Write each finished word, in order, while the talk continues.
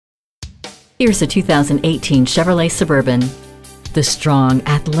Here's a 2018 Chevrolet Suburban. The strong,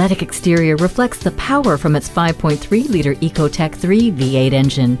 athletic exterior reflects the power from its 5.3-liter Ecotec 3 V8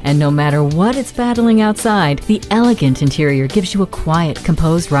 engine, and no matter what it's battling outside, the elegant interior gives you a quiet,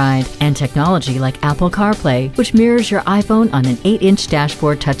 composed ride, and technology like Apple CarPlay, which mirrors your iPhone on an 8-inch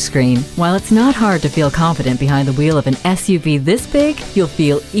dashboard touchscreen. While it's not hard to feel confident behind the wheel of an SUV this big, you'll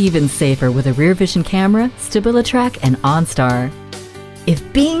feel even safer with a rear vision camera, StabiliTrak, and OnStar.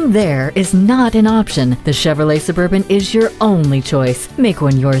 If being there is not an option, the Chevrolet Suburban is your only choice. Make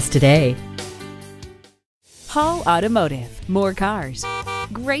one yours today. Hall Automotive. More cars.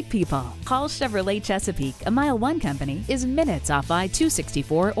 Great people. Hall Chevrolet Chesapeake, a MileOne company, is minutes off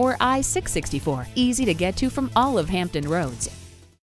I-264 or I-664. Easy to get to from all of Hampton roads.